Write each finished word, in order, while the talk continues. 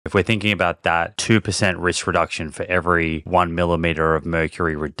if we're thinking about that 2% risk reduction for every 1 millimeter of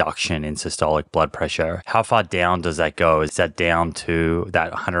mercury reduction in systolic blood pressure, how far down does that go? Is that down to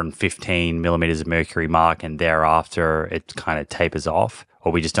that 115 millimeters of mercury mark and thereafter it kind of tapers off?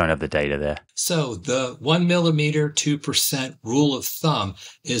 Or we just don't have the data there? So the 1 millimeter, 2% rule of thumb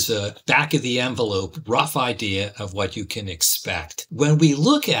is a back of the envelope rough idea of what you can expect. When we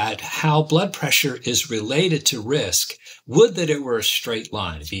look at how blood pressure is related to risk, would that it were a straight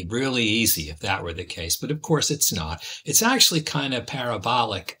line. It'd be really easy if that were the case. But of course it's not. It's actually kind of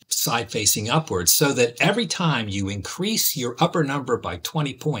parabolic, side facing upwards, so that every time you increase your upper number by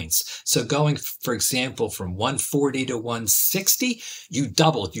 20 points, so going, for example, from 140 to 160, you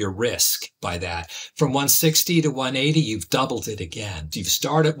doubled your risk by that. From 160 to 180, you've doubled it again. If you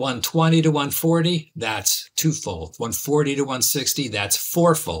start at 120 to 140, that's twofold. 140 to 160, that's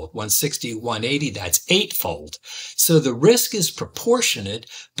fourfold. 160 to 180, that's eightfold. So the risk is proportionate,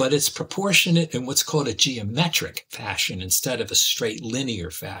 but it's proportionate in what's called a geometric fashion instead of a straight linear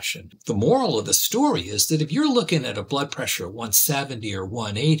fashion. The moral of the story is that if you're looking at a blood pressure of 170 or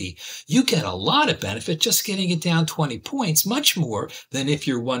 180, you get a lot of benefit just getting it down 20 points, much more than if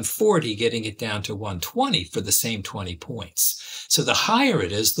you're 140 getting it down to 120 for the same 20 points. So the higher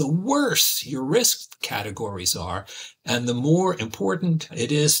it is, the worse your risk categories are, and the more important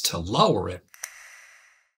it is to lower it.